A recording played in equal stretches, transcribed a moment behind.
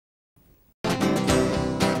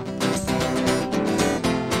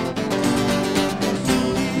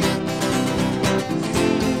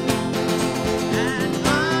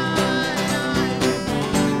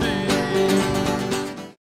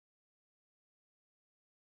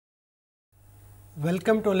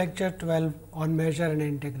Welcome to lecture 12 on measure and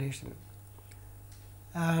integration.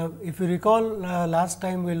 If you recall, last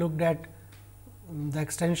time we looked at the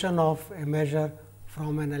extension of a measure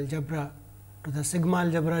from an algebra to the sigma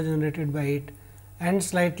algebra generated by it and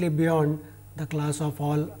slightly beyond the class of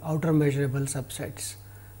all outer measurable subsets.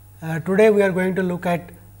 Today, we are going to look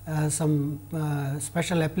at some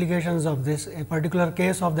special applications of this, a particular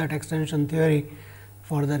case of that extension theory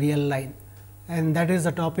for the real line, and that is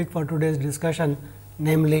the topic for today's discussion,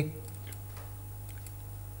 namely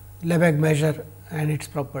Lebesgue measure and its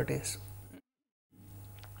properties.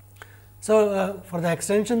 So, for the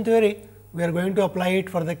extension theory, we are going to apply it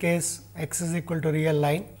for the case x is equal to real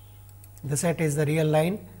line. The set is the real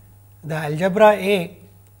line. The algebra A,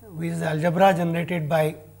 which is the algebra generated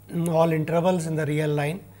by all intervals in the real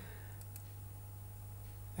line,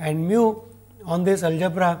 and mu on this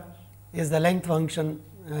algebra is the length function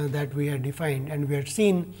that we had defined, and we had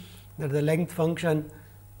seen that the length function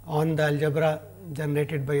on the algebra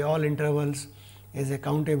generated by all intervals is a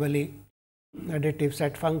countably additive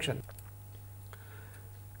set function.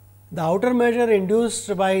 The outer measure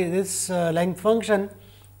induced by this length function,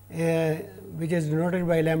 which is denoted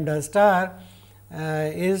by lambda star,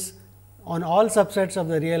 is on all subsets of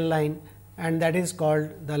the real line, and that is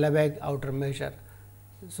called the Lebesgue outer measure.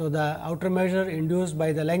 So, the outer measure induced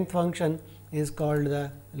by the length function is called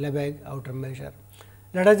the Lebesgue outer measure.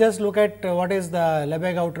 Let us just look at what is the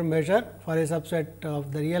Lebesgue outer measure for a subset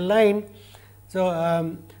of the real line.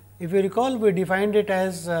 So, if you recall, we defined it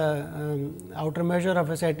as outer measure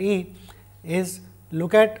of a set E is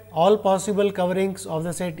look at all possible coverings of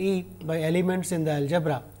the set E by elements in the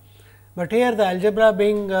algebra. But here the algebra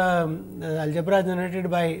being the algebra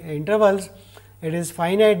generated by intervals, it is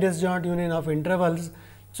finite disjoint union of intervals.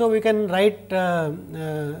 So, we can write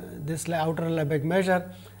this outer Lebesgue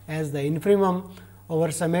measure as the infimum over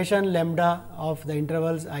summation lambda of the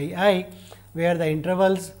intervals I, where the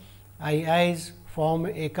intervals i's form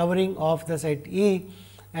a covering of the set E,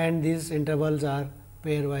 and these intervals are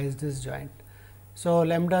pairwise disjoint. So,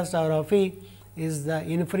 lambda star of E is the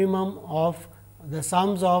infimum of the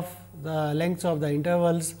sums of the lengths of the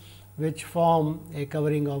intervals which form a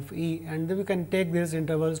covering of E, and then we can take these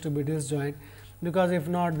intervals to be disjoint, because if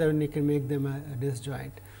not, then we can make them a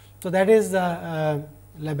disjoint. So, that is the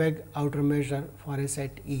Lebesgue outer measure for a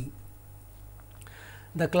set E.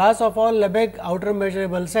 The class of all Lebesgue outer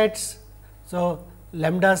measurable sets, so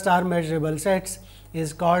lambda star measurable sets,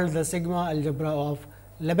 is called the sigma algebra of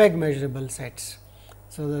Lebesgue measurable sets.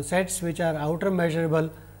 So, the sets which are outer measurable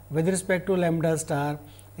with respect to lambda star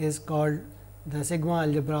is called the sigma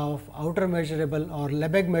algebra of outer measurable or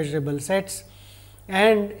Lebesgue measurable sets,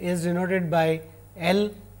 and is denoted by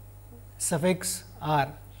L suffix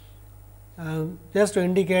r, just to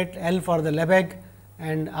indicate L for the Lebesgue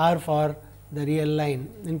and r for the real line.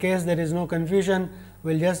 In case there is no confusion,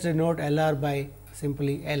 we will just denote L r by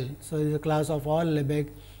simply L. So, it is a class of all Lebesgue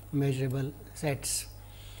measurable sets.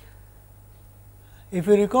 If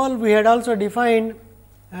you recall, we had also defined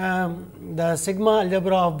the sigma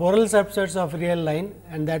algebra of Borel subsets of real line,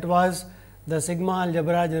 and that was the sigma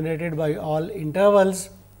algebra generated by all intervals,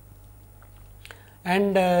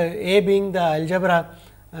 and A being the algebra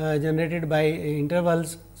generated by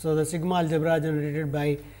intervals. So, the sigma algebra generated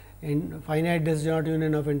by finite disjoint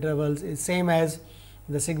union of intervals is same as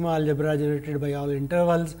the sigma algebra generated by all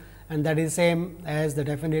intervals, and that is same as the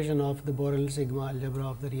definition of the Borel sigma algebra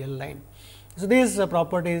of the real line. So, these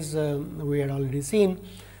properties we had already seen.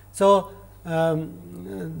 So,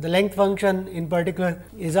 the length function in particular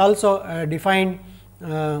is also defined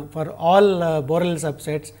for all Borel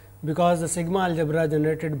subsets, because the sigma algebra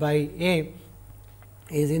generated by A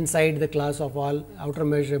is inside the class of all outer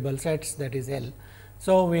measurable sets, that is L.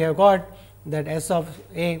 So, we have got that S of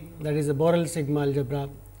A, that is the Borel sigma algebra,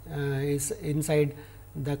 is inside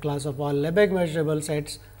the class of all Lebesgue measurable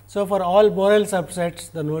sets. So, for all Borel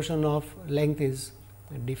subsets, the notion of length is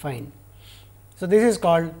defined. So, this is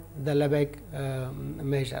called the Lebesgue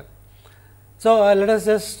measure. So, let us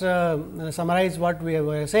just summarize what we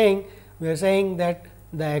were saying. We are saying that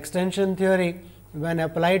the extension theory, when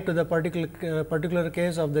applied to the particular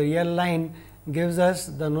case of the real line, gives us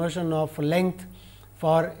the notion of length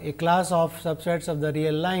for a class of subsets of the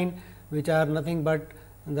real line, which are nothing but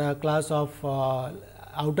the class of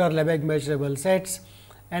outer Lebesgue measurable sets,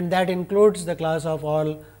 and that includes the class of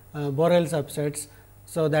all Borel subsets.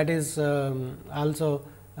 So, that is also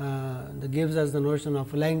that gives us the notion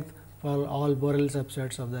of length for all Borel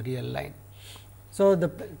subsets of the real line. So,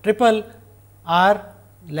 the triple R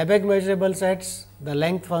Lebesgue measurable sets, the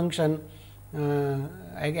length function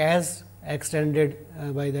as extended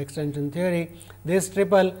by the extension theory. This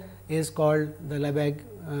triple is called the Lebesgue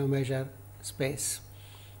measure space.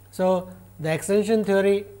 So, the extension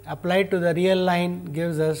theory applied to the real line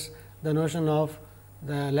gives us the notion of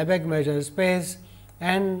the Lebesgue measure space,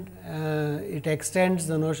 and it extends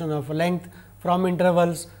the notion of length from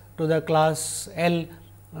intervals to the class L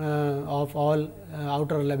of all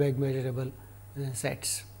outer Lebesgue measurable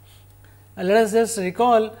sets. Let us just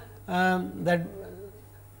recall that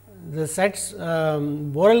the sets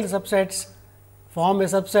Borel subsets form a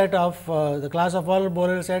subset of the class of all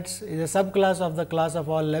Borel sets is a subclass of the class of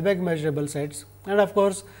all Lebesgue measurable sets, and of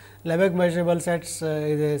course, Lebesgue measurable sets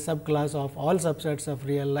is a subclass of all subsets of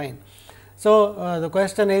real line. So, the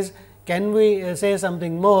question is, can we say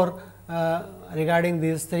something more regarding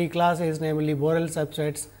these three classes, namely Borel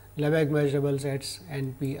subsets, Lebesgue measurable sets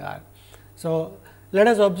and PR. So, let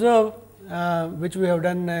us observe which we have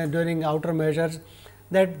done during outer measures,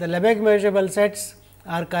 that the Lebesgue measurable sets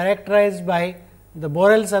are characterized by the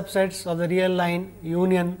Borel subsets of the real line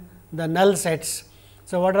union the null sets.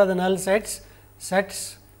 So, what are the null sets?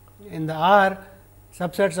 Sets in the R,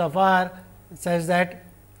 subsets of R such that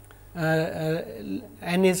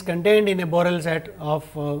n is contained in a Borel set of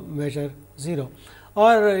measure 0,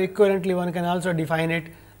 or equivalently one can also define it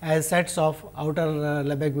as sets of outer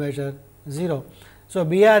Lebesgue measure 0. So,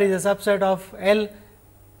 B R is a subset of L.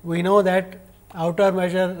 We know that outer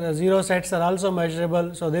measure 0 sets are also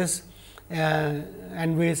measurable. So, this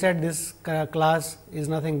and we said this class is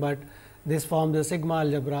nothing but this forms the sigma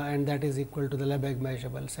algebra, and that is equal to the Lebesgue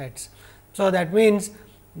measurable sets. So, that means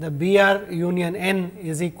the B R union n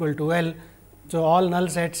is equal to L. So, all null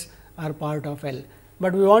sets are part of L,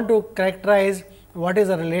 but we want to characterize what is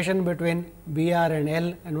the relation between B R and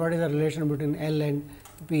L and what is the relation between L and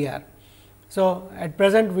P R. So, at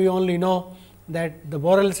present we only know that the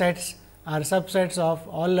Borel sets are subsets of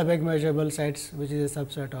all Lebesgue measurable sets, which is a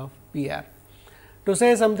subset of P R. To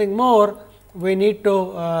say something more, we need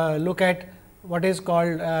to look at what is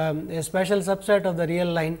called a special subset of the real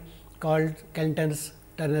line called Cantor's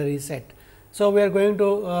ternary set. So, we are going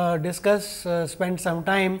to discuss spend some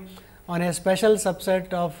time on a special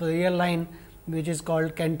subset of the real line, which is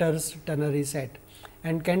called Cantor's ternary set.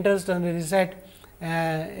 And Cantor's ternary set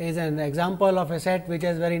is an example of a set which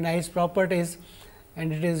has very nice properties,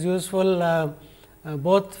 and it is useful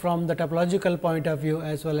both from the topological point of view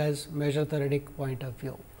as well as measure theoretic point of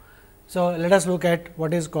view. So, let us look at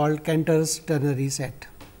what is called Cantor's ternary set.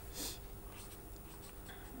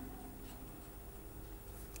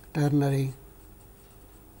 Ternary.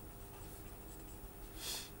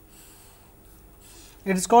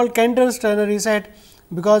 It is called Cantor's ternary set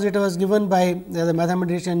because it was given by the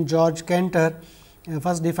mathematician George Cantor,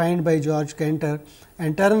 first defined by George Cantor,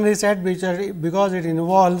 and ternary set because it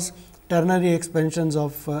involves ternary expansions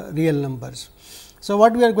of real numbers. So,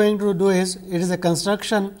 what we are going to do is, it is a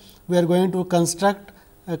construction, we are going to construct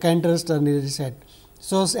a Cantor's ternary set.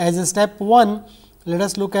 So, as a step 1, let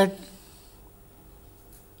us look at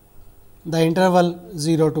the interval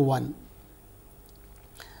 0 to 1.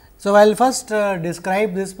 So, I will first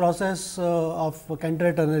describe this process of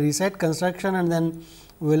Cantor ternary set construction, and then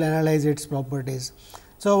we will analyze its properties.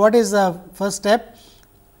 So, what is the first step?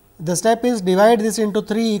 The step is divide this into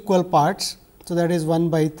 3 equal parts. So, that is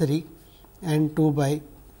 1 by 3 and 2 by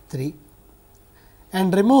 3,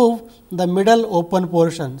 and remove the middle open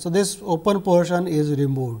portion. So, this open portion is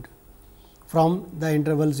removed from the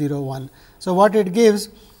interval 0 1. So, what it gives?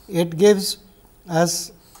 It gives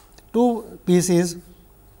us 2 pieces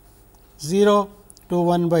 0 to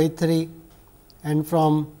 1 by 3 and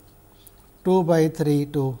from 2 by 3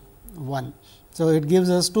 to 1. So, it gives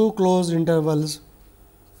us 2 closed intervals.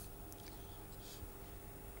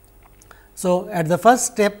 So, at the first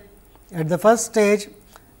step, at the first stage,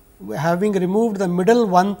 having removed the middle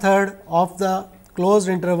 1/3 of the closed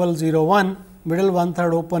interval 0 1, middle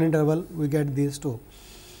 1/3 open interval, we get these 2.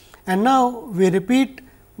 And now, we repeat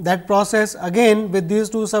that process again with these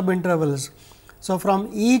 2 sub intervals. So, from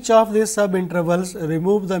each of these sub intervals,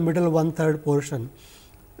 remove the middle 1/3 portion.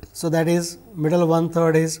 So, that is middle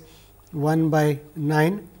 1/3 is 1 by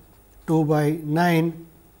 9, 2 by 9,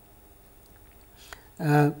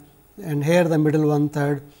 and here the middle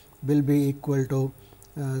 1/3 will be equal to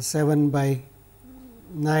 7 by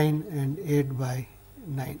 9 and 8 by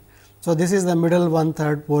 9. So, this is the middle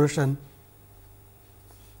 1/3 portion,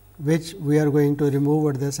 which we are going to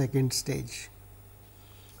remove at the second stage.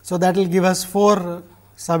 So, that will give us 4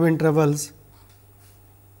 sub intervals,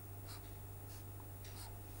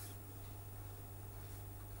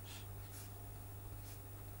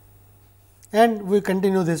 and we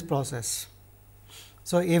continue this process.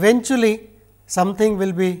 So, eventually something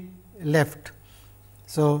will be left.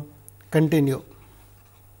 So, continue.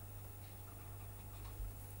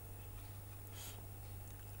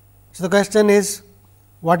 So, the question is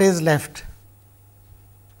what is left?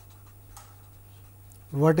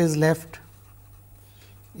 What is left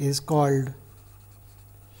is called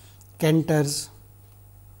Cantor's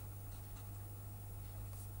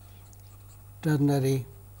ternary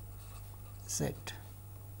set.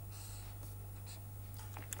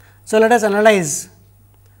 So, let us analyze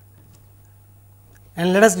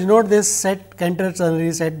and let us denote this set Cantor's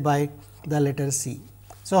ternary set by the letter C.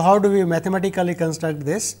 So, how do we mathematically construct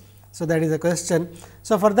this? So, that is the question.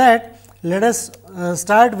 So, for that let us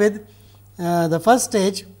start with the first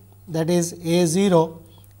stage, that is A 0,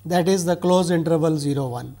 that is the closed interval 0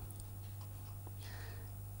 1.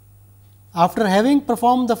 After having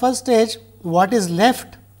performed the first stage, what is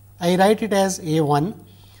left? I write it as A 1.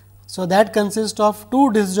 So, that consists of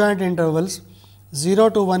two disjoint intervals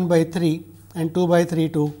 0 to 1 by 3 and 2 by 3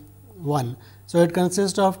 to 1. So, it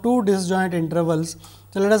consists of two disjoint intervals.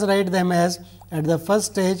 So, let us write them as at the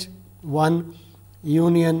first stage 1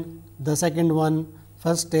 union the second one,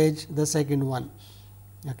 first stage the second one.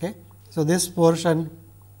 Okay. So, this portion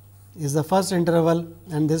is the first interval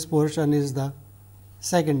and this portion is the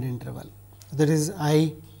second interval. That is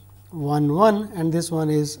I 1 1 and this one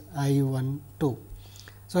is I 1 2.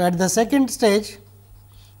 So, at the second stage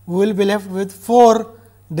we will be left with 4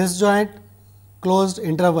 disjoint closed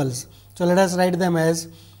intervals. So, let us write them as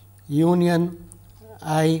union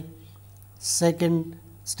I second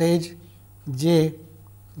stage j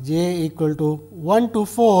equal to 1 to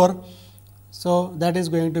 4. So, that is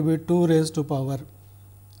going to be 2 raised to power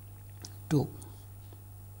 2.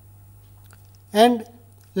 And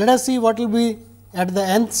let us see what will be at the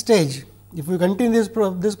nth stage. If we continue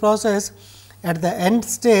this process at the nth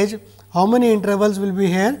stage, how many intervals will be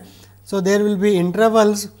here? So, there will be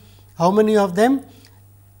intervals, how many of them?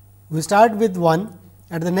 We start with 1,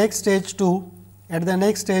 at the next stage 2, at the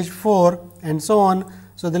next stage 4 and so on.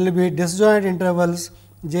 So, there will be disjoint intervals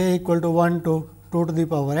j equal to 1 to 2 to the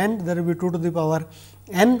power n, there will be 2 to the power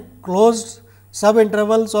n closed sub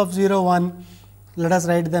intervals of 0 1. Let us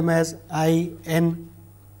write them as I n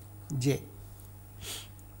j.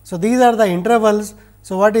 So, these are the intervals.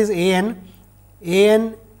 So, what is A n? A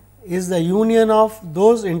n is the union of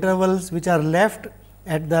those intervals which are left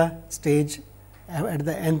at the stage at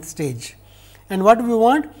the nth stage. And what we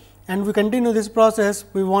want? And we continue this process,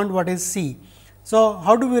 we want what is C. So,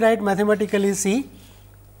 how do we write mathematically C?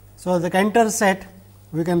 So, the Cantor set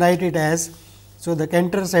we can write it as, so the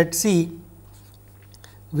Cantor set C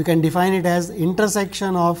we can define it as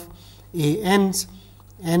intersection of A n's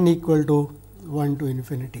n equal to 1 to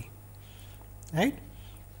infinity, right.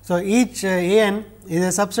 So, each A n is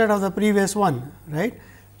a subset of the previous one, right.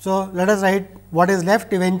 So, let us write what is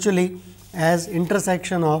left eventually as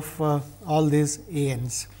intersection of all these A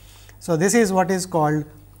n's. So, this is what is called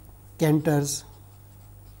Cantor's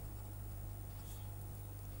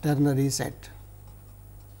ternary set.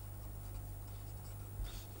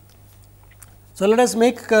 So, let us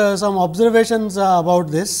make some observations about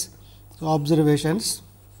this. So, observations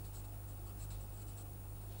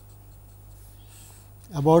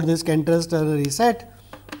about this Cantor's ternary set.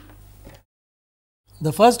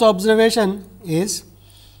 The first observation is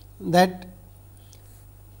that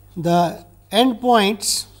the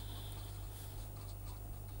endpoints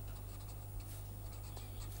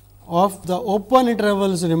of the open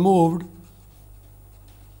intervals removed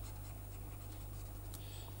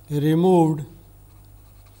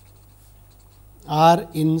are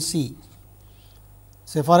in C.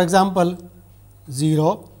 Say for example,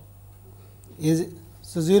 0 is,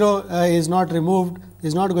 so 0 is not removed,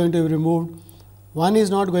 is not going to be removed, 1 is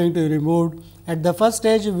not going to be removed. At the first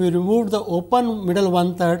stage we removed the open middle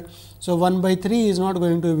 1/3. So, 1 by 3 is not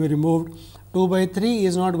going to be removed, 2 by 3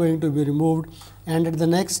 is not going to be removed, and at the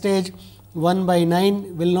next stage 1 by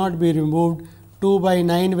 9 will not be removed, 2 by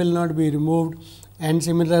 9 will not be removed, and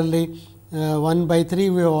similarly 1 by 3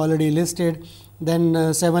 we have already listed,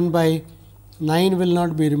 then 7 by 9 will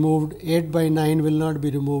not be removed, 8 by 9 will not be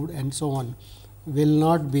removed, and so on will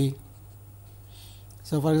not be.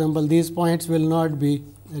 So, for example, these points will not be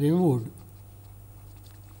removed,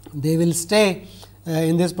 they will stay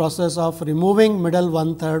in this process of removing middle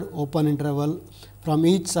 1/3 open interval from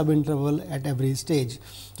each subinterval at every stage.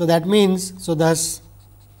 So, that means, so thus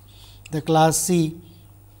the class C,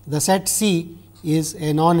 the set C is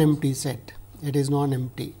a non-empty set, it is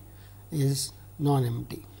non-empty, is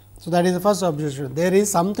non-empty. So, that is the first observation, there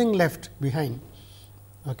is something left behind.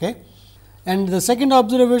 Okay. And the second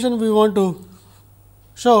observation we want to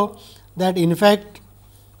show that in fact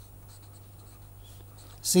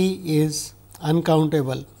C is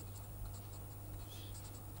uncountable,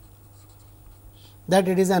 that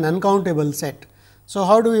it is an uncountable set. So,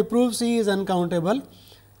 how do we prove C is uncountable?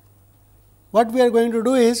 What we are going to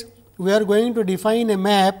do is, we are going to define a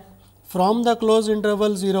map from the closed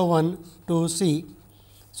interval 0 1 to C.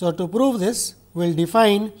 So, to prove this, we will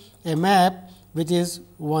define a map which is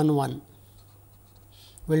 1 1.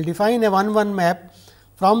 We will define a 1 1 map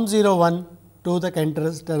from 0 1 to the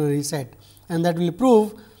Cantor's ternary set, and that will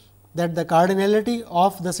prove that the cardinality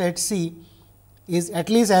of the set C is at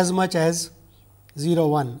least as much as 0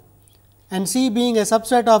 1, and C being a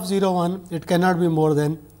subset of 0 1, it cannot be more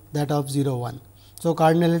than that of 0 1. So,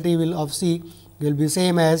 cardinality of C will be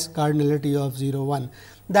same as cardinality of 0 1.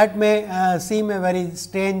 That may seem a very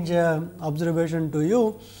strange observation to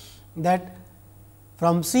you, that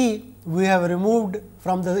from C we have removed,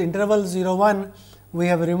 from the interval 0 1 we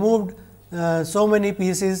have removed so many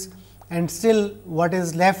pieces, and still what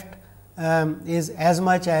is left is as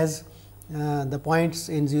much as the points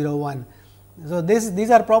in 0 1. So,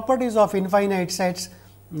 these are properties of infinite sets.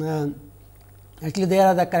 Actually, they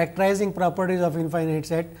are the characterizing properties of infinite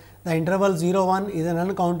set. The interval 0 1 is an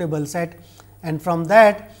uncountable set, and from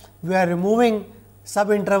that we are removing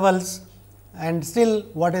subintervals, and still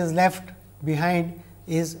what is left behind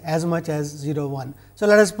is as much as 0 1. So,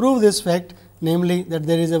 let us prove this fact, namely that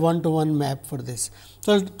there is a 1 to 1 map for this.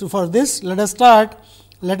 So, for this let us start,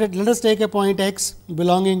 let us take a point x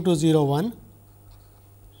belonging to 0 1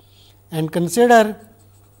 and consider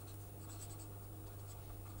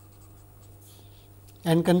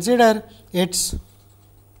its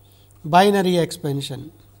binary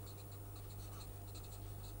expansion.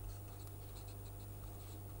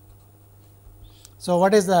 So,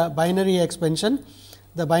 what is the binary expansion?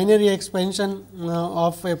 The binary expansion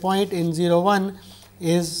of a point in 0 1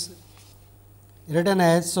 is written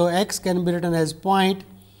as, so x can be written as point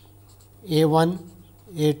a 1,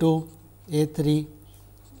 a 2, a 3,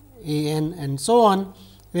 a n and so on,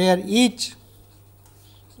 where each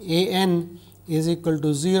a n is equal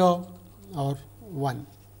to 0 or 1.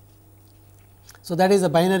 So, that is the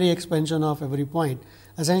binary expansion of every point.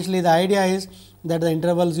 Essentially, the idea is that the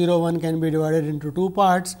interval 0 1 can be divided into two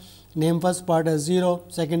parts, name first part as 0,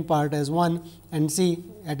 second part as 1, and see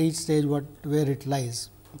at each stage where it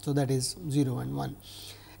lies. So, that is 0 and 1.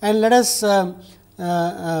 And let us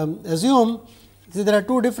assume, see, there are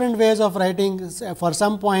two different ways of writing, for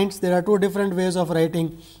some points there are two different ways of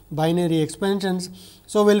writing binary expansions.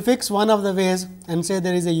 So, we will fix one of the ways and say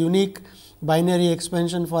there is a unique binary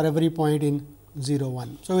expansion for every point in 0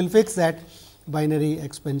 1. So, we will fix that binary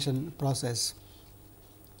expansion process.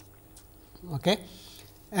 Okay.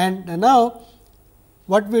 And now,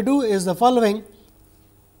 what we do is the following: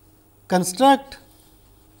 construct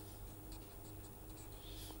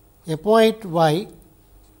a point y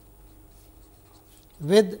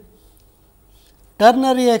with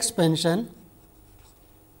ternary expansion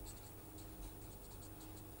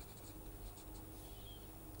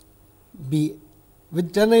b,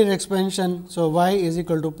 with ternary expansion. So, y is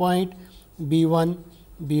equal to point b 1,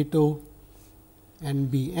 b 2 and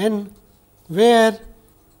b n, where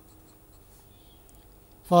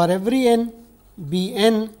for every n, b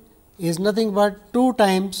n is nothing but 2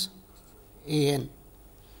 times a n.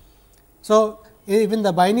 So, even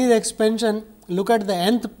the binary expansion, look at the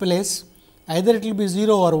nth place, either it will be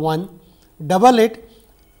 0 or 1, double it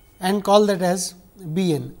and call that as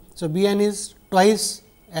b n. So, b n is twice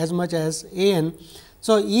as much as a n.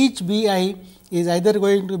 So, each b I is either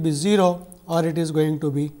going to be 0 or it is going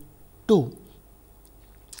to be 2.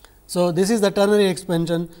 So, this is the ternary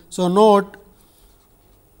expansion. So, note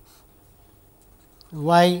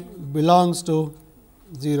y belongs to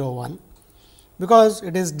 0 1, because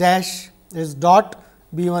it is dash, is dot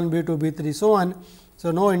b 1, b 2, b 3 so on.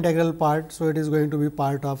 So, no integral part. So, it is going to be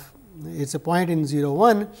part of, it is a point in 0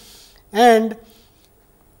 1, and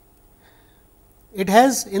it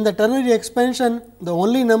has in the ternary expansion the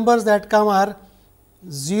only numbers that come are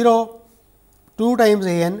 0, 2 times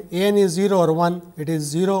a n is 0 or 1, it is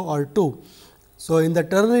 0 or 2. So, in the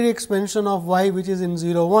ternary expansion of y which is in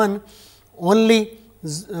 0 1, only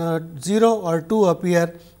 0 or 2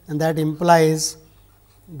 appear, and that implies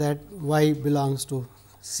that y belongs to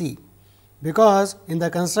C, because in the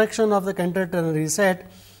construction of the Cantor ternary set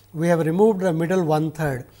we have removed the middle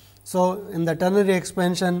 1/3. So, in the ternary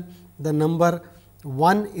expansion the number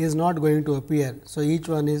 1 is not going to appear. So, each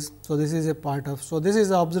one is, so this is a part of. So, this is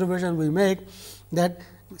the observation we make, that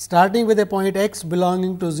starting with a point x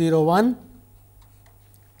belonging to 0 1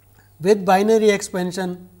 with binary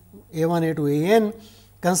expansion a 1 a 2 a n,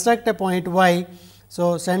 construct a point y.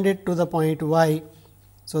 So, send it to the point y.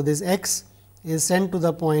 So, this x is sent to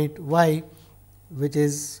the point y, which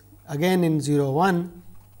is again in 0 1.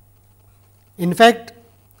 In fact,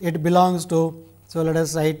 it belongs to So, let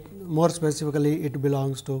us write more specifically it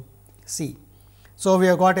belongs to C. So, we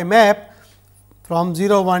have got a map from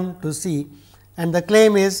 0 1 to C, and the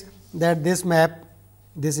claim is that this map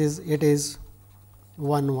it is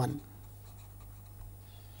 1 1,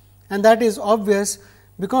 and that is obvious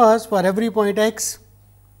because for every point x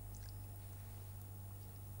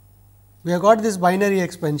we have got this binary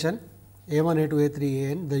expansion a 1 a 2 a 3 a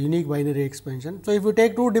n, the unique binary expansion. So, if you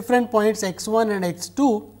take two different points x 1 and x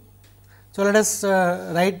 2, so let us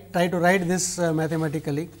try to write this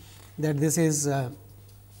mathematically, that this is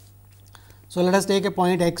so let us take a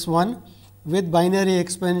point x 1 with binary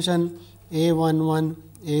expansion a 1 1,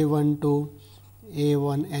 a 1 2, a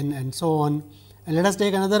 1 n and so on, and let us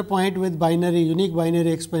take another point with unique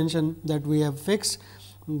binary expansion that we have fixed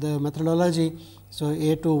the methodology. So,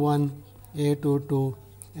 a 2 1, a 2 2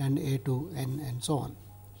 and a 2 n and so on,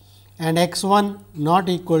 and x 1 not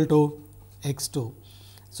equal to x 2.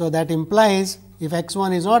 So, that implies if x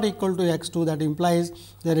 1 is not equal to x 2, that implies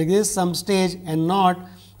there exists some stage n naught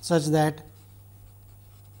such that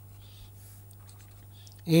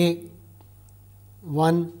a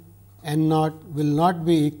 1 n naught will not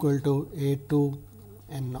be equal to a 2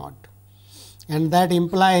 n naught, and that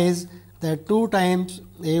implies that 2 times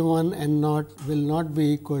a 1 n naught will not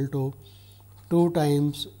be equal to 2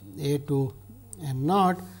 times a 2 n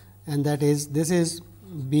naught, and that is this is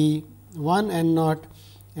b 1 n naught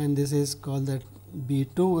and this is called that b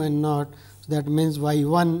 2 n naught. So, that means y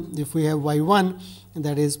 1, if we have y 1,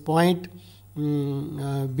 that is point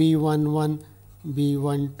b 1 1, b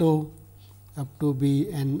 1 2 up to b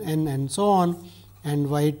n n and so on, and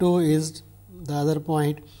y 2 is the other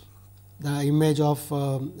point, the image of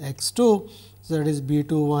x 2. So, that is b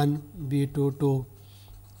 2 1, b 2 2,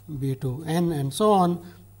 b 2 n and so on.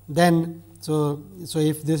 Then, so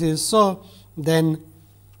if this is so, then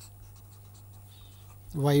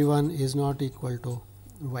y 1 is not equal to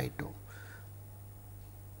y 2.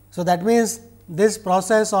 So, that means this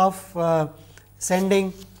process of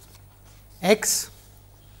sending x,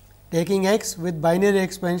 taking x with binary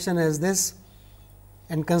expansion as this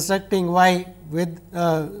and constructing y with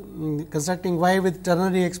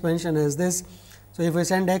ternary expansion as this. So, if we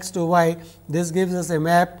send x to y, this gives us a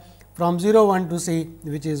map from 0 1 to C,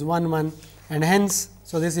 which is 1 1, and hence,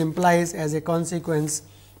 so this implies as a consequence.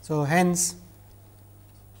 So, hence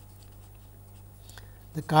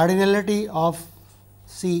the cardinality of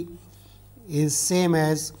C is same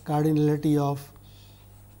as cardinality of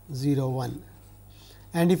 0 1.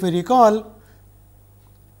 And if you recall,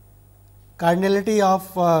 cardinality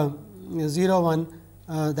of 0 1,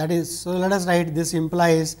 that is, so let us write this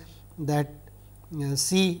implies that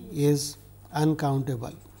C is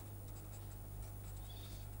uncountable,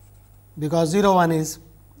 because 0 1 is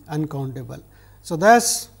uncountable. So,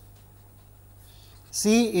 thus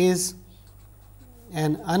C is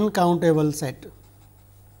an uncountable set.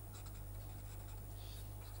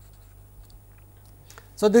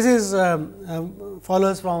 So, this is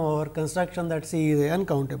follows from our construction that C is an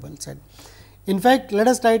uncountable set. In fact, let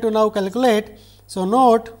us try to now calculate. So,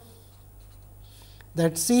 note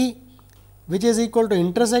that C, which is equal to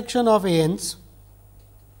intersection of a n's,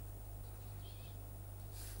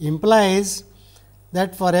 implies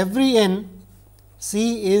that for every n,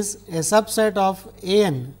 C is a subset of a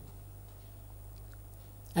n.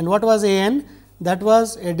 And what was a n? That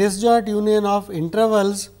was a disjoint union of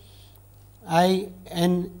intervals I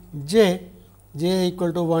n j, j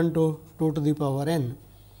equal to 1 to 2 to the power n,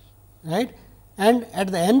 right. And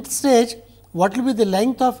at the nth stage, what will be the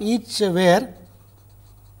length of each where?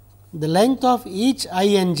 The length of each I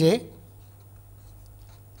n j.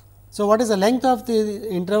 So, what is the length of the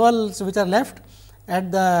intervals which are left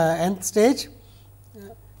at the nth stage?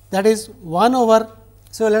 That is 1 over.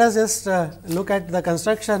 So, let us just look at the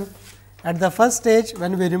construction. At the first stage,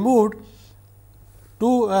 when we removed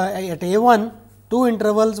at a 1, 2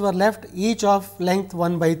 intervals were left, each of length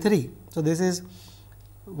 1 by 3. So, this is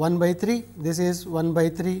 1 by 3, this is 1 by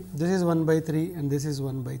 3, this is 1 by 3 and this is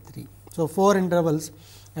 1 by 3. So, 4 intervals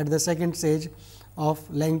at the second stage of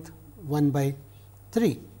length 1 by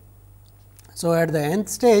 3. So, at the nth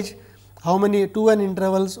stage, how many 2 n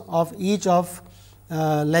intervals of each of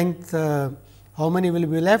length, how many will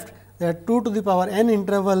be left? There are 2 to the power n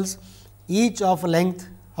intervals, each of length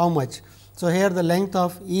how much? So, here the length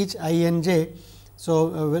of each I n j.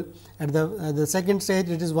 So, at the second stage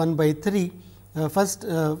it is 1 by 3,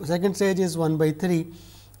 second stage is 1 by 3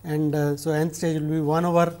 and so nth stage will be 1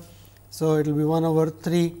 over. So, it will be 1 over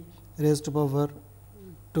 3 raised to power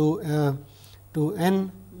 2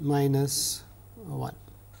 n minus 1,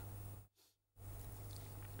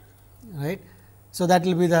 right. So, that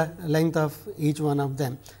will be the length of each one of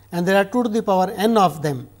them, and there are 2 to the power n of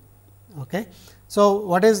them. Okay. So,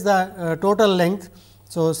 what is the total length?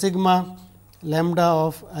 So, sigma lambda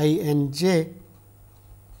of I n j,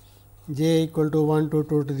 j equal to 1 to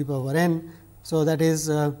 2 to the power n. So, that is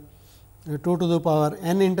 2 to the power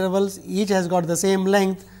n intervals, each has got the same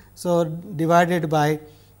length. So, divided by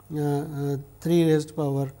 3 raised to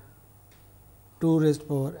power 2 raised to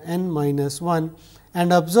power n minus 1,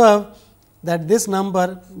 and observe that this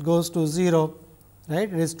number goes to 0,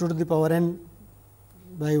 right. It is 2 to the power n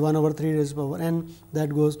by 1 over 3 raised to power n, that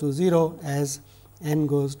goes to 0 as n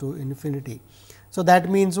goes to infinity. So, that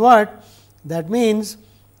means what? That means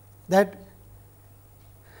that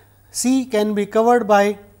C can be covered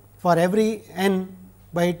by, for every n,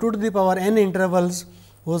 by 2 to the power n intervals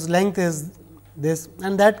whose length is this,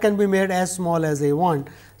 and that can be made as small as I want.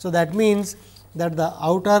 So, that means that the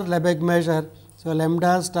outer Lebesgue measure, so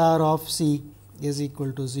lambda star of C is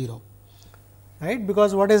equal to 0, right,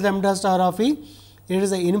 because what is lambda star of E? It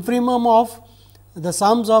is the infimum of the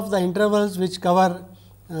sums of the intervals which cover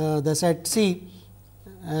the set C,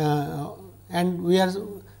 and we are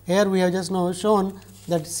here we have just now shown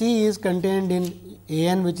that C is contained in A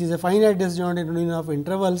n, which is a finite disjoint union of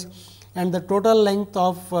intervals, and the total length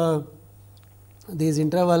of these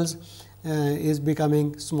intervals is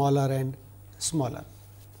becoming smaller and smaller.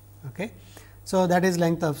 Okay. So, that is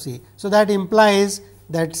length of C. So, that implies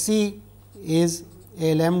that C is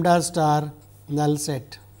a lambda star null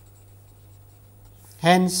set.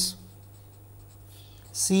 Hence,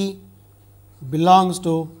 C belongs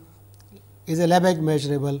to, is a Lebesgue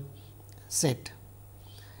measurable set.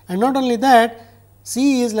 And not only that,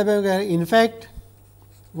 C is Lebesgue. In fact,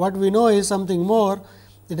 what we know is something more,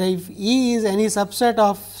 that if E is any subset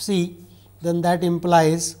of C, then that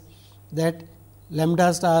implies that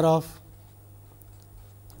lambda star of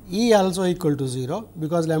E also equal to 0,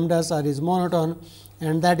 because lambda star is monotone,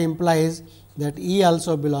 and that implies that E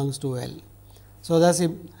also belongs to L. So, thus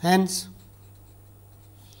hence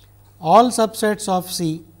all subsets of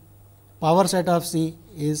C, power set of C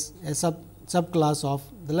is a subclass of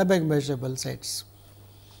the Lebesgue measurable sets,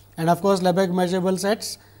 and of course, Lebesgue measurable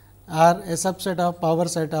sets are a subset of power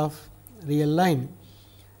set of real line.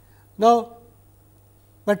 Now,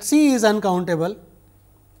 but C is uncountable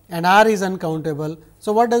and R is uncountable.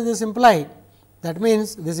 So, what does this imply? That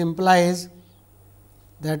means, this implies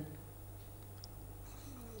that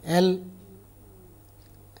L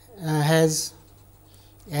has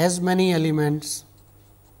as many elements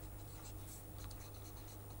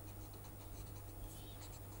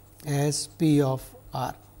as P of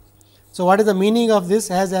R. So, what is the meaning of this,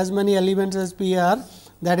 has as many elements as P R?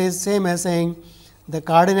 That is same as saying the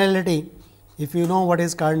cardinality. If you know what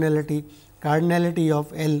is cardinality, cardinality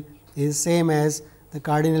of L is same as the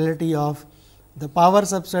cardinality of the power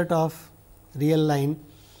subset of real line.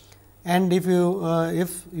 And if you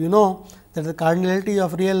know that the cardinality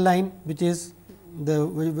of real line, which is the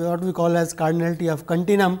what we call as cardinality of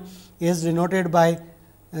continuum, is denoted by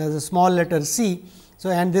the small letter c. So,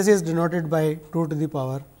 and this is denoted by 2 to the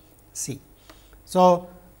power c. So,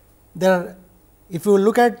 there if you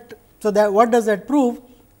look at, so that what does that prove?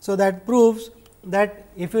 So, that proves that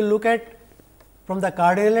if you look at from the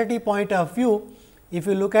cardinality point of view, if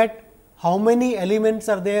you look at how many elements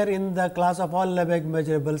are there in the class of all Lebesgue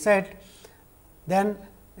measurable set, then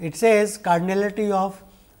it says cardinality of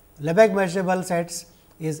Lebesgue measurable sets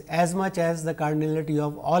is as much as the cardinality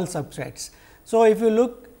of all subsets. So, if you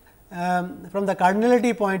look from the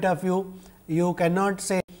cardinality point of view, you cannot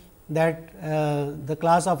say that the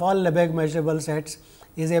class of all Lebesgue measurable sets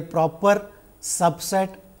is a proper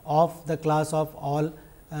subset of the class of all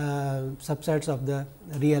subsets of the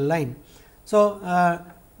real line. So,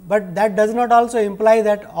 but that does not also imply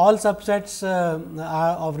that all subsets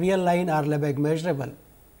of real line are Lebesgue measurable.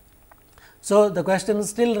 So, the question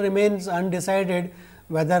still remains undecided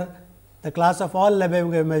whether the class of all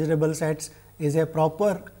Lebesgue measurable sets is a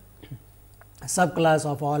proper subclass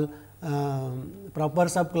of all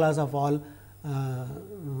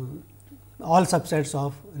all subsets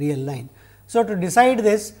of real line. So, to decide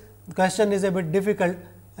this, the question is a bit difficult,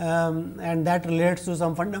 and that relates to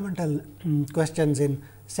some fundamental questions in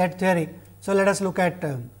set theory. So, let us look at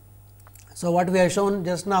so what we have shown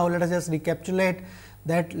just now. Let us just recapitulate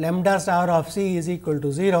that lambda star of C is equal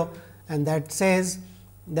to 0, and that says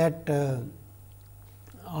that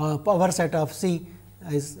power set of C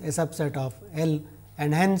is a subset of L,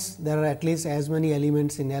 and hence there are at least as many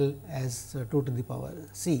elements in L as 2 to the power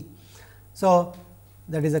C. So,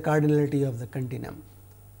 that is the cardinality of the continuum.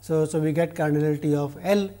 So, we get cardinality of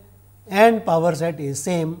L and power set is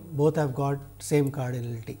same, both have got same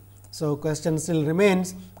cardinality. So, question still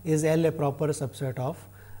remains, is L a proper subset of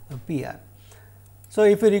PR? So,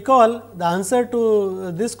 if you recall, the answer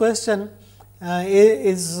to this question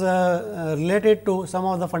is related to some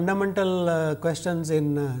of the fundamental questions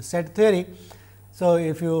in set theory. So,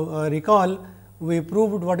 if you recall, we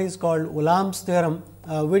proved what is called Ulam's theorem.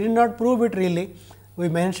 We did not prove it really. We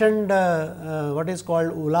mentioned what is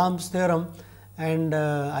called Ulam's theorem, and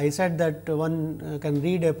I said that one can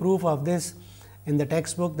read a proof of this in the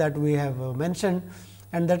textbook that we have mentioned,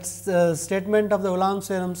 and that statement of the Ulam's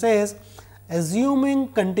theorem says, assuming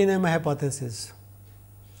continuum hypothesis,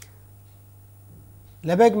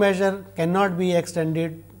 Lebesgue measure cannot be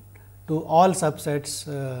extended to all subsets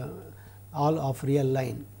all of real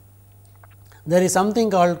line. There is something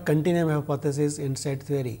called continuum hypothesis in set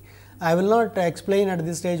theory. I will not explain at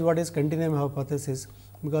this stage what is continuum hypothesis,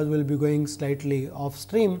 because we will be going slightly off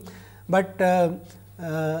stream, but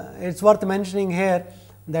it is worth mentioning here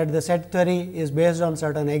that the set theory is based on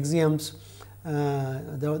certain axioms.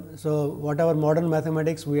 So, whatever modern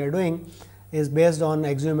mathematics we are doing is based on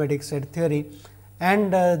axiomatic set theory,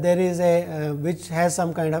 and there is a which has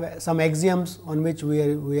some kind of some axioms on which we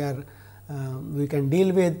can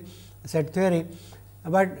deal with set theory,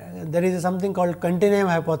 but there is something called continuum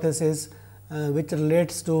hypothesis which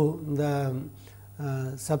relates to the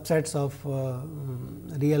subsets of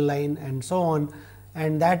real line and so on,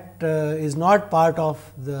 and that is not part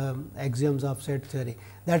of the axioms of set theory.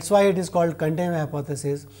 That is why it is called continuum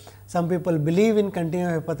hypothesis. Some people believe in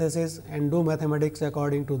continuum hypothesis and do mathematics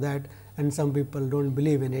according to that, and some people do not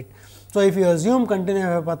believe in it. So, if you assume continuum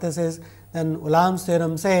hypothesis, then Ulam's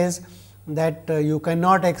theorem says that you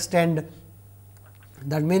cannot extend,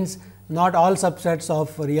 that means not all subsets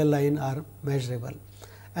of real line are measurable.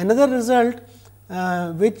 Another result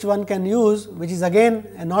which one can use, which is again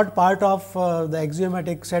not part of the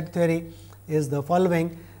axiomatic set theory, is the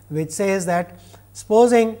following, which says that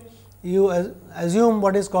supposing you assume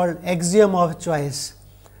what is called axiom of choice.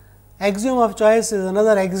 Axiom of choice is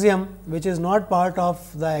another axiom which is not part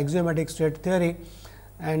of the axiomatic set theory,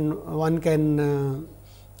 and one can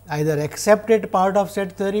either accept it part of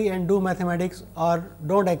set theory and do mathematics, or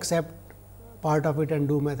do not accept part of it and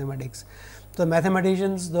do mathematics. So,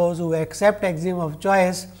 mathematicians, those who accept axiom of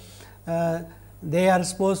choice, they are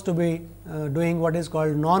supposed to be doing what is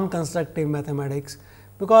called non-constructive mathematics,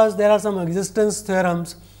 because there are some existence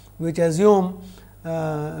theorems which assume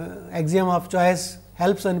axiom of choice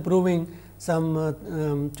helps in proving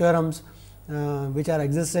some theorems which are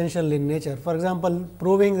existential in nature. For example,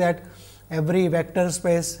 proving that every vector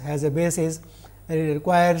space has a basis, it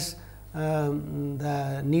requires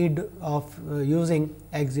the need of using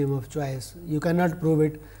axiom of choice. You cannot prove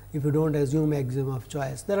it if you do not assume axiom of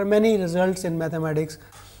choice. There are many results in mathematics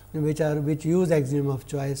which use axiom of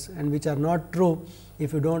choice and which are not true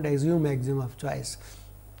if you do not assume axiom of choice.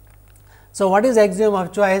 So, what is axiom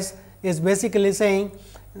of choice is basically saying,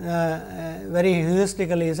 very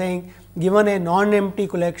heuristically saying, given a non-empty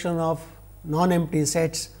collection of non-empty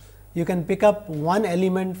sets, you can pick up one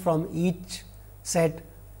element from each set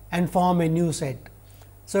and form a new set.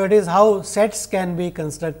 So, it is how sets can be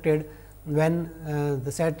constructed when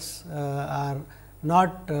the sets are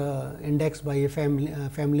not indexed by a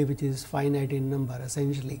family which is finite in number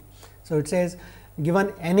essentially. So, it says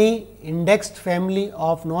given any indexed family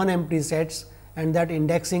of non-empty sets, and that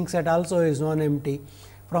indexing set also is non-empty,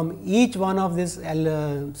 from each one of these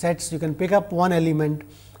sets you can pick up one element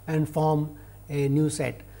and form a new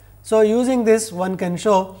set. So, using this one can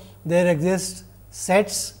show there exist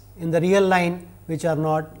sets in the real line which are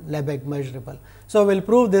not Lebesgue measurable. So, we will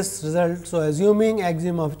prove this result. So, assuming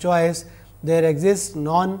axiom of choice, there exist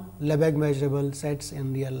non-Lebesgue measurable sets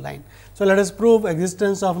in real line. So, let us prove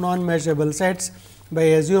existence of non-measurable sets by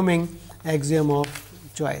assuming axiom of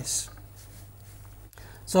choice.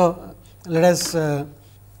 So, let us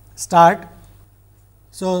start.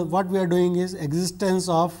 So, what we are doing is existence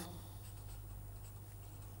of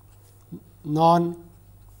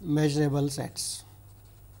non-measurable sets.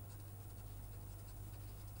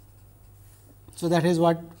 So, that is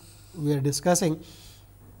what we are discussing.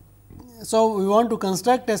 So, we want to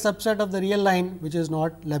construct a subset of the real line which is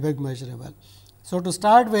not Lebesgue measurable. So, to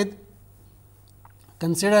start with,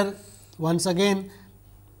 consider once again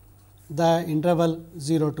the interval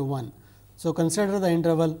 0 to 1. So, consider the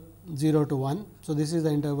interval 0 to 1. So, this is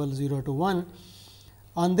the interval 0 to 1.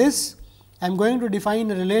 On this, I am going to define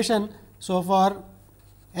a relation. So, for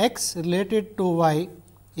x related to y,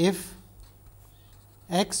 if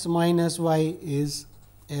x minus y is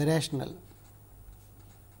a rational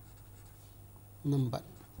number.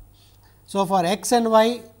 So, for x and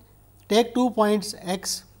y, take 2 points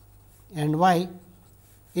x and y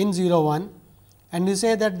in 0 1 and you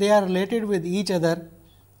say that they are related with each other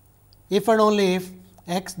if and only if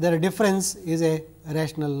x their difference is a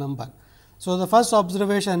rational number. So, the first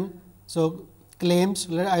observation, so claims,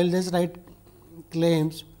 I will just write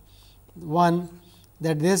claims 1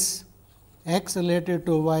 that this x related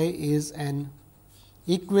to y is an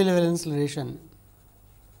equivalence relation.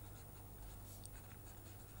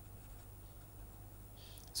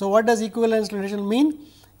 So, what does equivalence relation mean?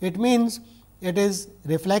 It means it is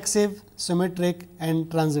reflexive, symmetric and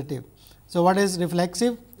transitive. So, what is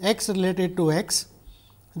reflexive? X related to x,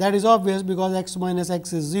 that is obvious because x minus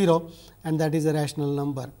x is 0 and that is a rational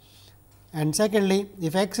number. And secondly,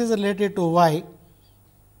 if x is related to y,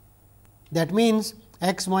 that means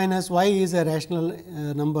x minus y is a rational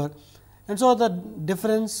number. And so, the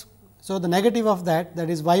difference, so the negative of that, that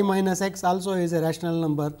is y minus x also is a rational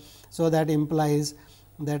number. So, that implies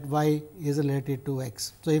that y is related to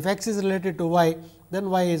x. So, if x is related to y, then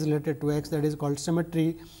y is related to x, that is called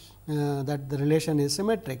symmetry, that the relation is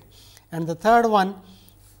symmetric. And the third one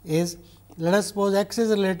is, let us suppose x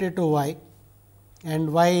is related to y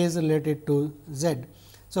and y is related to z.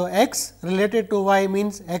 So, x related to y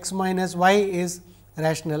means x minus y is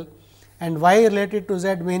rational and y related to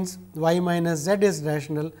z means y minus z is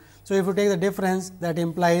rational. So, if you take the difference, that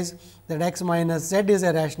implies that x minus z is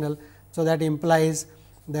a rational. So, that implies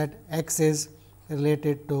that x is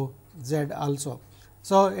related to z also.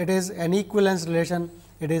 So, it is an equivalence relation,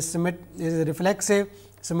 it is reflexive,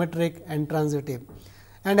 symmetric and transitive.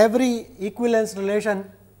 And every equivalence relation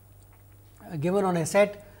given on a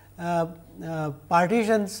set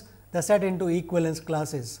partitions the set into equivalence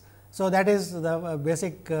classes. So, that is the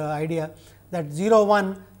basic idea, that 0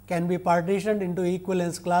 1 can be partitioned into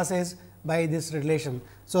equivalence classes by this relation.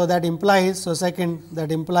 So, that implies, so second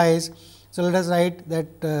that implies, so let us write that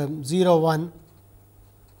 0 1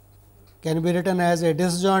 can be written as a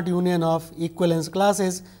disjoint union of equivalence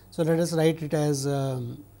classes. So, let us write it as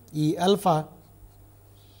E alpha,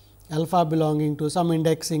 alpha belonging to some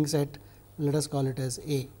indexing set, let us call it as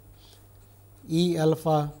A, E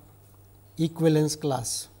alpha equivalence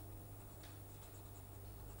class.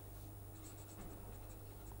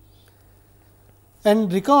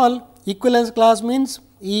 And recall, equivalence class means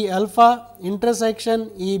E alpha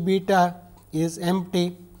intersection E beta is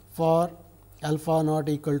empty for alpha not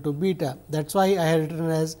equal to beta. That is why I have written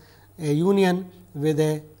as a union with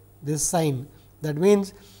this sign. That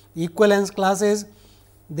means, equivalence classes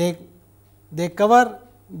they cover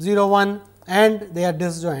 0 1 and they are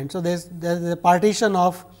disjoint. So, there is a partition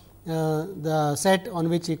of the set on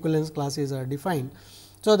which equivalence classes are defined.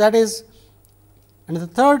 So, that is, and the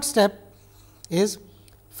third step is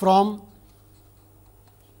from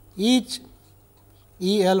each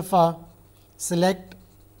E alpha select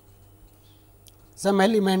some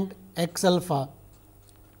element x alpha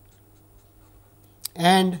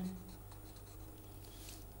and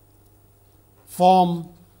form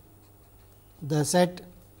the set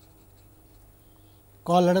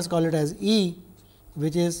let us call it as E,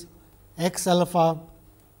 which is x alpha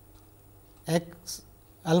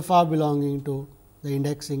belonging to the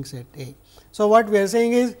indexing set A. So, what we are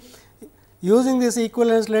saying is, using this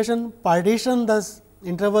equivalence relation, partition the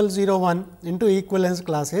interval 0 1 into equivalence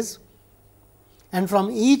classes, and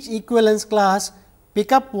from each equivalence class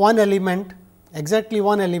pick up one element, exactly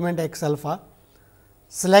one element x alpha,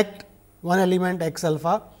 select one element x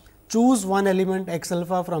alpha, choose one element x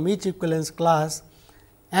alpha from each equivalence class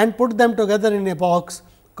and put them together in a box,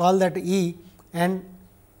 call that E, and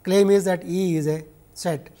claim is that E is a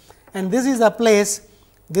set. And this is the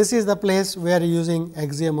place where using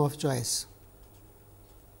axiom of choice.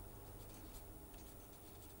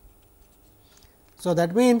 So,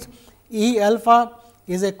 that means, E alpha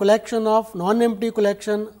is a collection of non-empty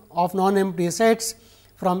sets.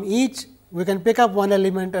 From each we can pick up one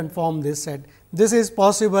element and form this set. This is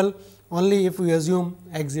possible only if we assume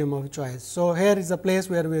axiom of choice. So, here is the place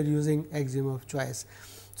where we are using axiom of choice.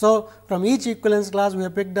 So, from each equivalence class we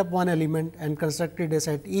have picked up one element and constructed a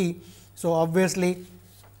set E. So, obviously,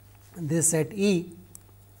 this set E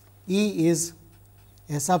is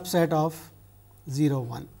a subset of 0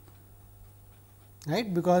 1,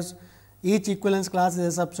 right, because each equivalence class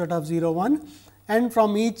is a subset of 0 1 and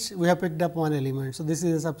from each we have picked up one element. So, this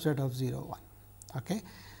is a subset of 0 1. Okay.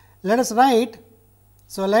 Let us write,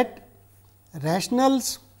 so let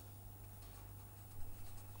rationals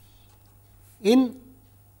in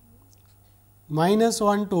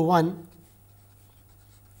 -1 to 1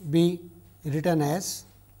 be written as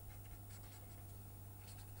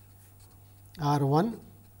R 1,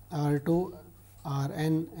 R 2, R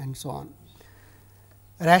n and so on.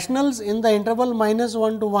 Rationals in the interval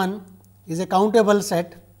 -1 to 1 is a countable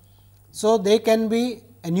set. So, they can be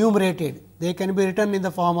enumerated, they can be written in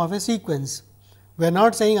the form of a sequence. We are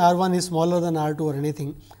not saying R 1 is smaller than R 2 or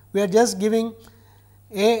anything, we are just giving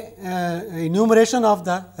a enumeration of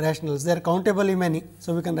the rationals. They are countably many.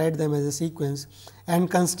 So, we can write them as a sequence and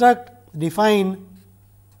define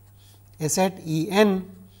a set E n,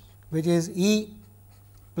 which is E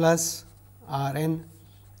plus R n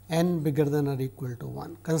bigger than or equal to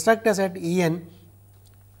 1. Construct a set E n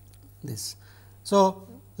this. So,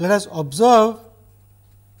 let us observe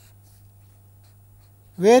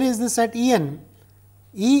where is the set E n.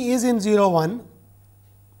 E is in 0 1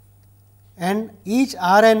 and each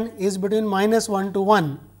R n is between -1 to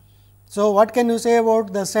 1. So, what can you say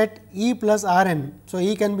about the set E plus R n? So,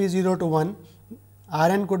 E can be 0 to 1, R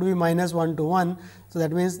n could be -1 to 1. So,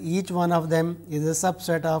 that means, each one of them is a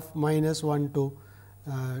subset of -1 to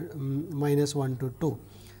 2.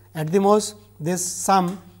 At the most, this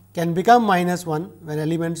sum can become -1 when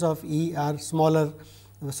elements of E are smaller,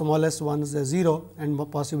 the smallest ones are 0 and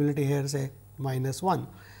possibility here say -1.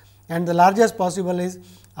 And the largest possible is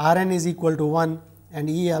R n is equal to 1 and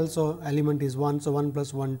E also element is 1. So, 1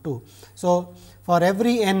 plus 1 2. So, for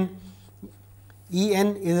every n, E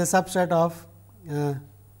n is a subset of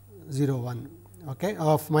 0 1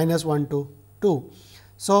 of -1 to 2.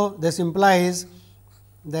 So, this implies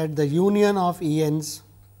that the union of E n's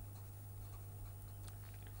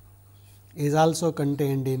is also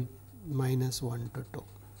contained in -1 to 2.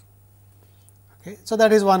 So,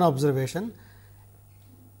 that is one observation.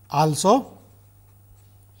 Also,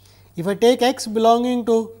 if I take x belonging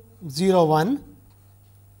to 0 1,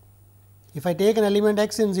 if I take an element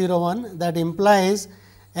x in 0 1, that implies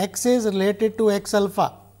x is related to x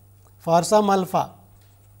alpha for some alpha,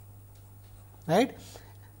 right,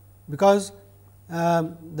 because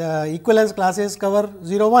the equivalence classes cover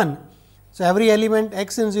 0 1. So, every element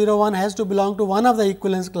x in 0 1 has to belong to one of the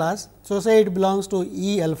equivalence class. So, say it belongs to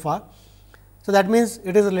E alpha. So, that means,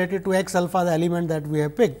 it is related to x alpha, the element that we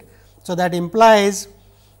have picked. So, that implies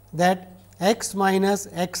that x minus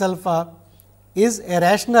x alpha is a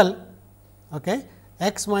rational.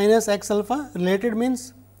 X minus x alpha related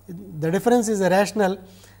means the difference is a rational,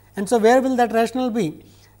 and so where will that rational be?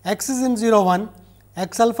 X is in 0 1,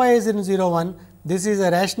 x alpha is in 0 1. This is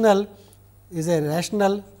a rational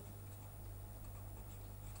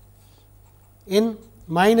in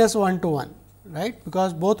 -1 to 1, right,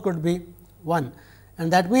 because both could be 1,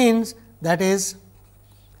 and that means that is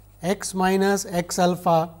x minus x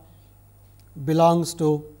alpha belongs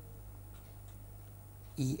to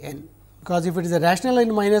E n, because if it is a rational in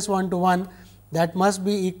 -1 to 1, that must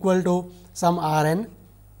be equal to some R n,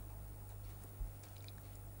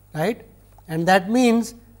 right, and that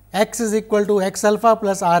means x is equal to x alpha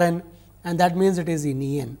plus R n, and that means it is in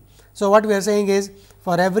E n. So, what we are saying is,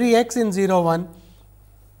 for every x in 0 1,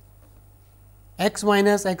 x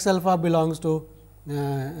minus x alpha belongs to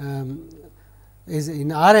is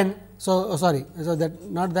in R n. So, sorry, so that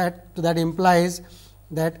not that, so that implies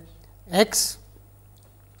that x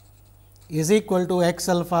is equal to x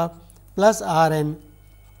alpha plus R n,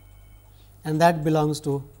 and that belongs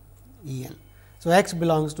to E n. So, x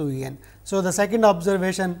belongs to E n. So, the second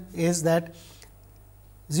observation is that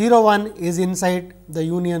 0 1 is inside the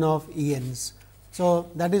union of E n's. So,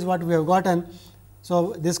 that is what we have gotten.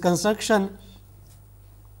 So, this construction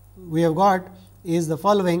we have got is the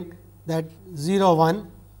following, that 0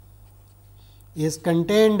 1 is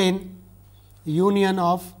contained in union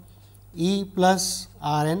of E plus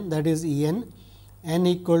R n, that is E n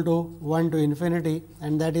equal to 1 to infinity,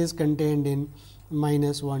 and that is contained in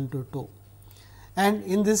 -1 to 2. And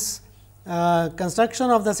in this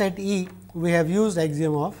construction of the set E, we have used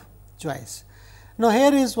axiom of choice. Now,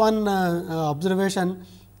 here is one observation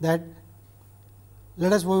that we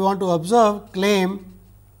want to observe, claim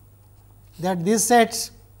that these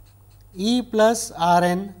sets E plus R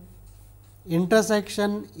n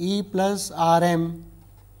intersection E plus R m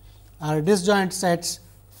are disjoint sets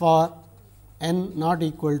for n not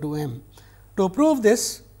equal to m. To prove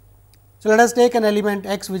this, so let us take an element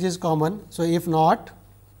x which is common. So, if not,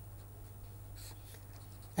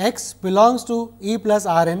 x belongs to E plus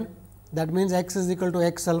R n, that means, x is equal to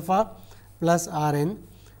x alpha plus R n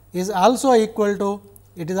is also equal to,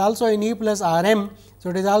 it is also in E plus R m. So,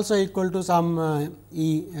 it is also equal to some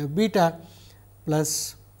E beta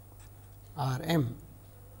plus R m,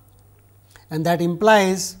 and that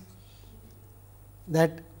implies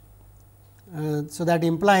that so that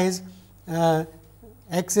implies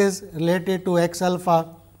x is related to x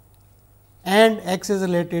alpha and x is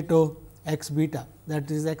related to x beta, that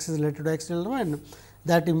is x is related to x alpha, and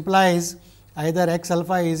that implies either x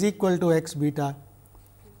alpha is equal to x beta,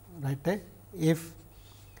 right, if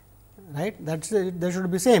right. They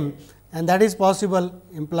should be same, and that is possible,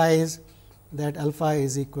 implies that alpha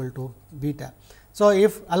is equal to beta. So,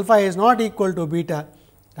 if alpha is not equal to beta,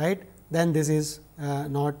 right, then this is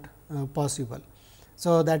not possible.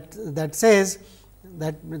 So, that says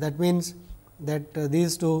that means that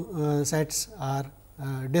these two sets are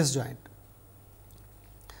disjoint.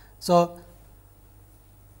 So,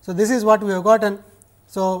 this is what we have gotten.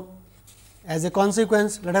 So, as a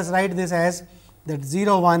consequence, let us write this as that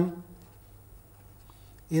 0 1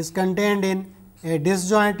 is contained in a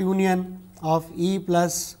disjoint union of E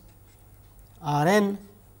plus R n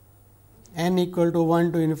equal to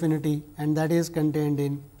 1 to infinity, and that is contained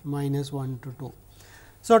in minus 1 to 2.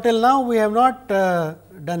 So, till now we have not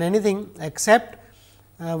done anything except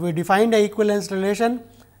we defined a equivalence relation,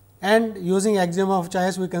 and using axiom of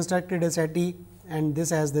choice we constructed a set E, and this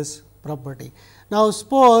has this property. Now,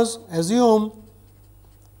 assume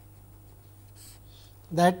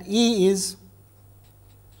that E is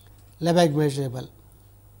Lebesgue measurable.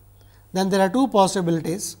 Then there are two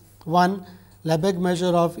possibilities. One, Lebesgue measure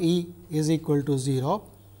of E is equal to 0,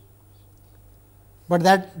 but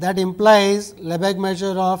that implies Lebesgue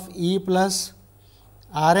measure of E plus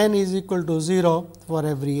R n is equal to 0 for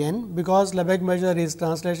every n, because Lebesgue measure is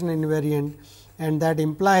translation invariant, and that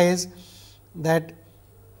implies that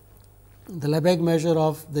the Lebesgue measure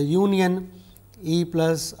of the union E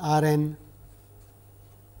plus R n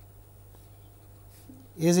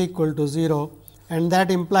is equal to 0, and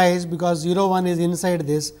that implies, because 0 1 is inside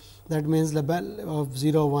this, that means Lebesgue of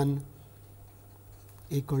 0 1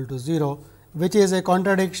 equal to 0, which is a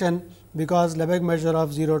contradiction, because Lebesgue measure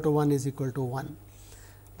of 0 to 1 is equal to 1.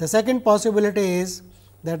 The second possibility is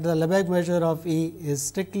that the Lebesgue measure of E is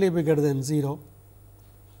strictly bigger than 0.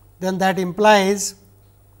 Then that implies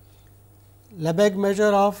Lebesgue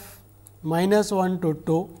measure of minus 1 to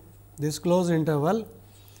 2, this closed interval,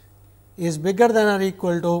 is bigger than or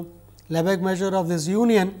equal to Lebesgue measure of this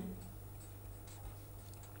union,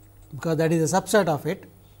 because that is a subset of it,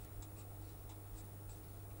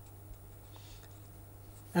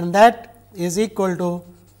 and that is equal to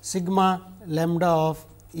sigma lambda of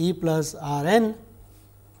E plus R n,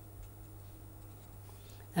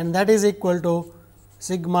 and that is equal to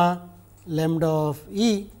sigma lambda of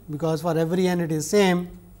E, because for every n it is same,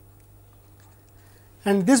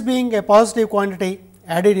 and this being a positive quantity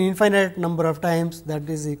added infinite number of times, that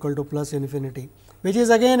is equal to plus infinity, which is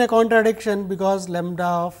again a contradiction, because lambda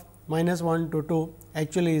of minus 1 to 2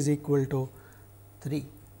 actually is equal to 3,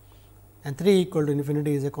 and 3 equal to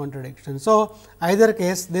infinity is a contradiction. So, either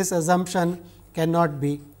case this assumption cannot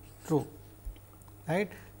be true, right.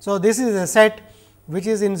 So, this is a set which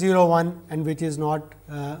is in 0 1 and which is not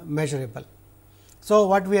measurable. So,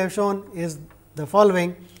 what we have shown is the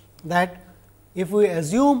following, that if we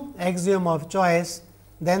assume axiom of choice,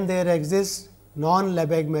 then there exists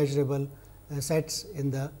non-Lebesgue measurable sets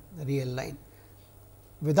in the real line.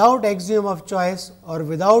 Without axiom of choice or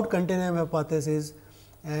without continuum hypothesis,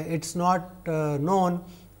 it is not known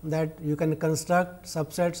that you can construct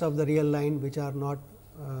subsets of the real line which are not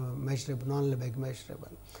measurable, non-Lebesgue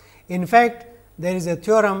measurable. In fact, there is a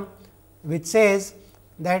theorem which says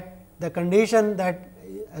that the condition that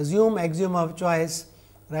assume axiom of choice,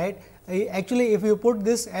 right. Actually, if you put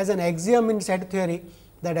this as an axiom in set theory,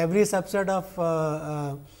 that every subset of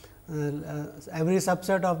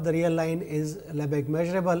the real line is Lebesgue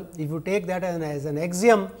measurable. If you take that as an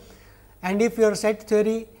axiom, and if your set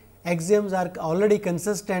theory axioms are already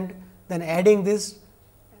consistent, then adding this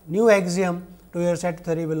new axiom to your set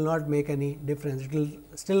theory will not make any difference. It will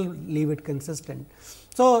still leave it consistent.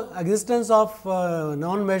 So, existence of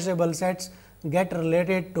non-measurable sets get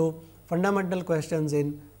related to fundamental questions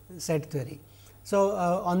in set theory. So,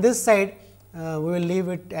 on this side we will leave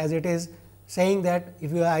it as it is, saying that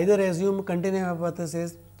if you either assume continuum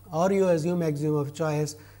hypothesis or you assume axiom of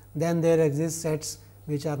choice, then there exist sets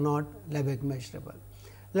which are not Lebesgue measurable.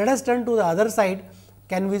 Let us turn to the other side.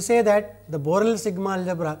 Can we say that the Borel sigma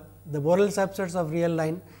algebra, the Borel subsets of real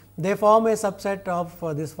line, they form a subset of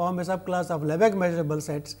form a subclass of Lebesgue measurable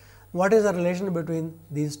sets? What is the relation between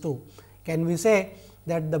these two? Can we say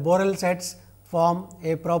that the Borel sets form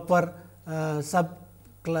a proper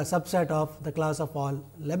subset of the class of all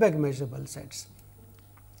Lebesgue measurable sets?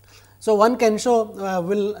 So, one can show,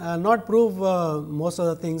 will not prove most of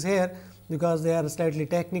the things here, because they are slightly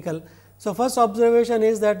technical. So, first observation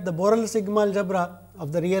is that the Borel sigma algebra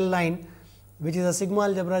of the real line, which is a sigma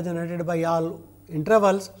algebra generated by all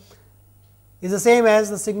intervals, is the same as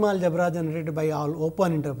the sigma algebra generated by all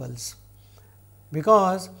open intervals,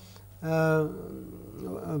 because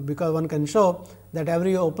one can show that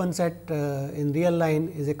every open set in real line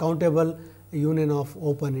is a countable union of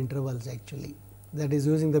open intervals actually, that is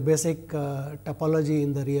using the basic topology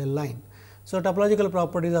in the real line. So, topological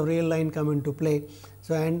properties of real line come into play.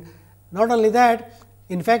 So, and not only that,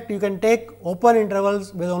 in fact, you can take open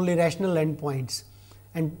intervals with only rational endpoints,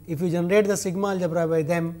 and if you generate the sigma algebra by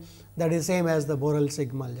them, that is same as the Borel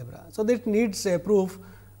sigma algebra. So, this needs a proof.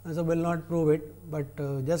 So, we will not prove it, but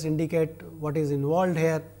just indicate what is involved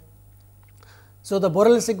here. So, the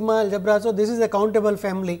Borel sigma algebra. So, this is a countable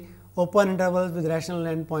family, open intervals with rational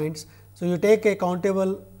endpoints. So, you take a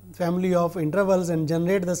countable family of intervals and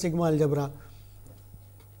generate the sigma algebra,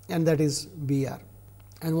 and that is B r.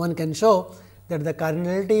 And one can show that the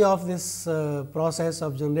cardinality of this process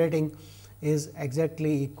of generating is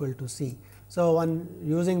exactly equal to C. So, one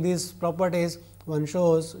using these properties, one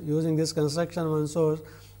shows, using this construction, one shows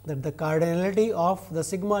that the cardinality of the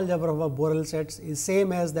sigma algebra of Borel sets is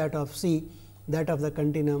same as that of C, that of the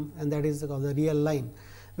continuum, and that is of the real line,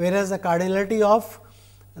 whereas the cardinality of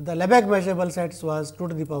the Lebesgue measurable sets was 2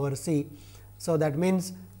 to the power C. So, that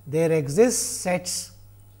means there exist sets.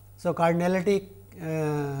 So, cardinality,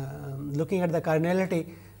 looking at the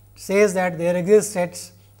cardinality, says that there exist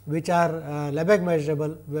sets which are Lebesgue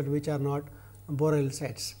measurable, but which are not Borel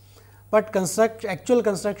sets. But actual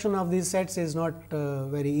construction of these sets is not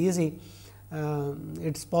very easy.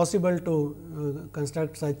 It is possible to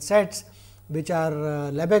construct such sets which are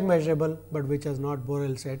Lebesgue measurable, but which are not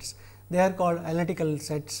Borel sets. They are called analytical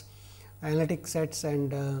sets, analytic sets,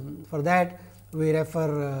 and for that we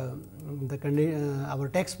refer our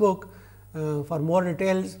textbook. For more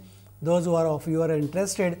details, those who are of you are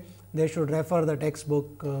interested, they should refer the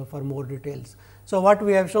textbook for more details. So, what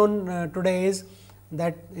we have shown today is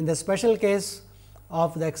that in the special case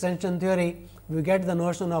of the extension theory, we get the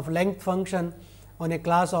notion of length function on a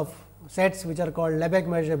class of sets which are called Lebesgue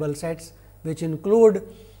measurable sets, which include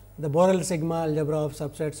the Borel sigma algebra of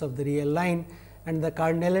subsets of the real line, and the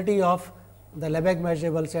cardinality of the Lebesgue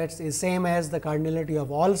measurable sets is same as the cardinality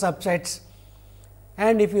of all subsets.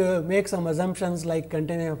 And if you make some assumptions like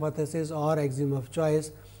continuum hypothesis or axiom of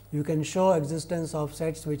choice, you can show existence of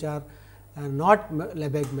sets which are not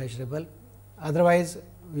Lebesgue measurable. Otherwise,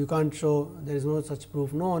 you can't show, there is no such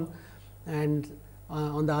proof known. And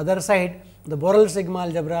on the other side, the Borel sigma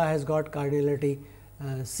algebra has got cardinality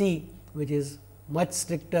C, which is much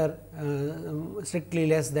stricter, strictly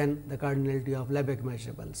less than the cardinality of Lebesgue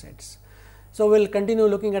measurable sets. So, we will continue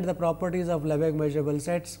looking at the properties of Lebesgue measurable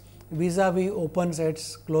sets vis-a-vis open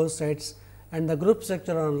sets, closed sets, and the group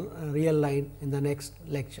structure on real line in the next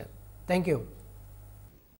lecture. Thank you.